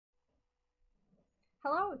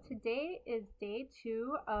Hello, today is day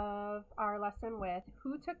 2 of our lesson with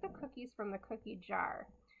Who Took the Cookies from the Cookie Jar.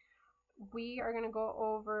 We are going to go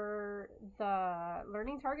over the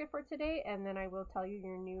learning target for today, and then I will tell you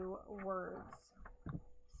your new words.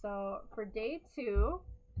 So for day 2,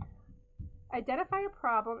 identify a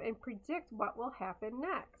problem and predict what will happen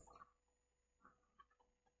next.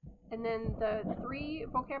 And then the 3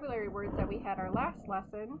 vocabulary words that we had our last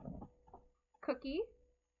lesson: cookie,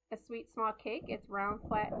 a sweet small cake, it's round,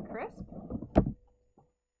 flat, and crisp.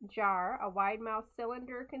 Jar, a wide-mouthed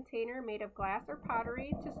cylinder container made of glass or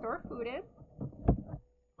pottery to store food in.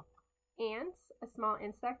 Ants, a small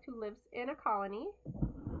insect who lives in a colony.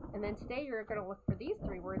 And then today you're going to look for these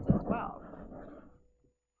 3 words as well.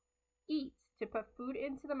 Eat, to put food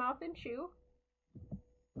into the mouth and chew.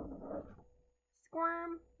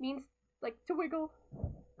 Squirm means like to wiggle.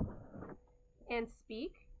 And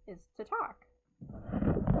speak is to talk.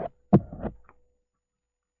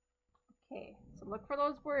 Okay, so look for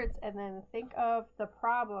those words and then think of the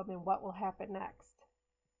problem and what will happen next.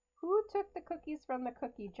 Who took the cookies from the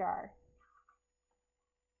cookie jar?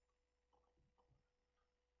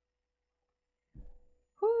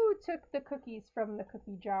 Who took the cookies from the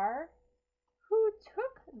cookie jar? Who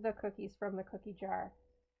took the cookies from the cookie jar?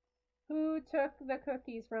 Who took the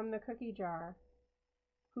cookies from the cookie jar?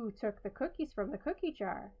 Who took the cookies from the cookie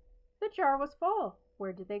jar? The jar was full.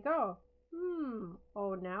 Where did they go?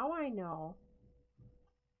 Oh, now I know.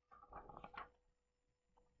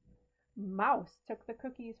 Mouse took the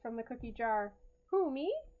cookies from the cookie jar. Who, me?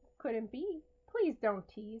 Couldn't be. Please don't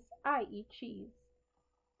tease. I eat cheese.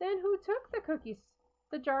 Then who took the cookies?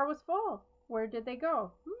 The jar was full. Where did they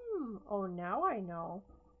go? Oh, now I know.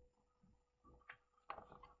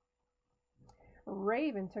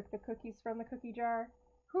 Raven took the cookies from the cookie jar.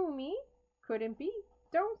 Who, me? Couldn't be.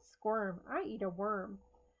 Don't squirm. I eat a worm.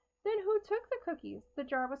 Then who took the cookies? The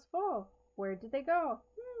jar was full. Where did they go?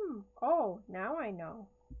 Oh, now I know.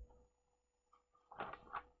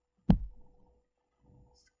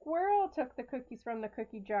 Squirrel took the cookies from the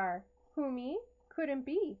cookie jar. Who, me? Couldn't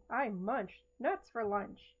be. I munched nuts for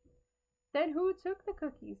lunch. Then who took the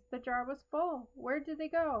cookies? The jar was full. Where did they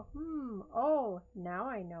go? Oh, now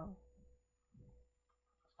I know.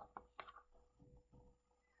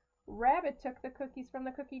 Rabbit took the cookies from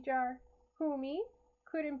the cookie jar. Who, me?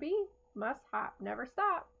 Couldn't be. Must hop, never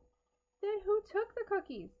stop. Then who took the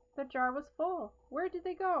cookies? The jar was full. Where did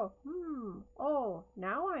they go? Oh,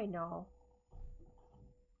 now I know.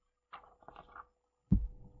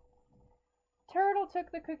 Turtle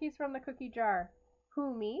took the cookies from the cookie jar.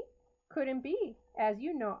 Who, me? Couldn't be. As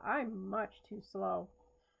you know, I'm much too slow.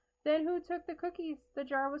 Then who took the cookies? The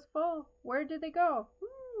jar was full. Where did they go?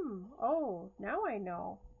 Oh, now I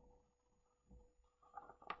know.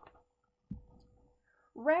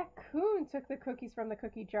 Raccoon took the cookies from the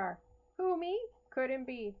cookie jar. Who, me? Couldn't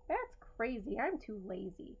be. That's crazy. I'm too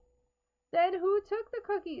lazy. Then who took the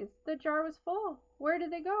cookies? The jar was full. Where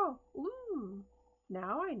did they go?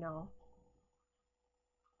 Now I know.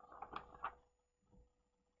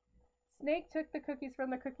 Snake took the cookies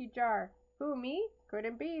from the cookie jar. Who, me?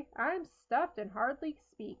 Couldn't be. I'm stuffed and hardly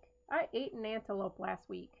speak. I ate an antelope last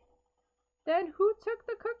week. Then who took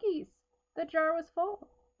the cookies? The jar was full.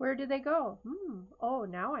 Where did they go? Oh,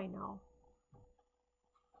 now I know.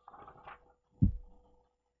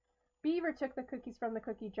 Beaver took the cookies from the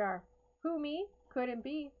cookie jar. Who, me? Couldn't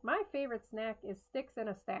be. My favorite snack is sticks in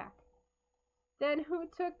a stack. Then who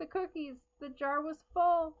took the cookies? The jar was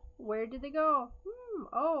full. Where did they go?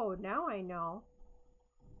 Oh, now I know.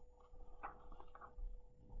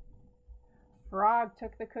 Frog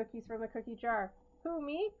took the cookies from the cookie jar. Who,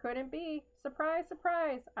 me? Couldn't be. Surprise,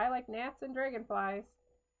 surprise. I like gnats and dragonflies.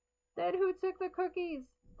 Then who took the cookies?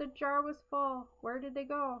 The jar was full. Where did they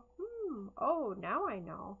go? Oh, now I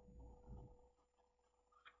know.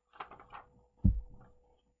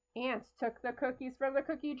 Ants took the cookies from the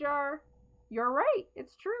cookie jar. You're right,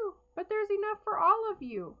 it's true, but there's enough for all of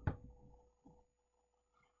you.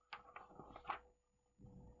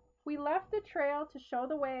 We left a trail to show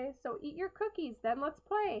the way, so eat your cookies, then let's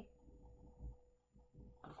play.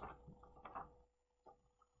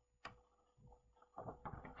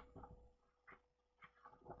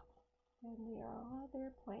 And they are all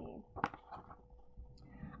there playing.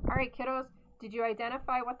 All right, kiddos, did you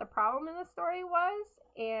identify what the problem in the story was?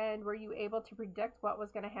 And were you able to predict what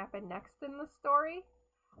was going to happen next in the story?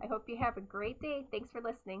 I hope you have a great day. Thanks for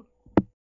listening.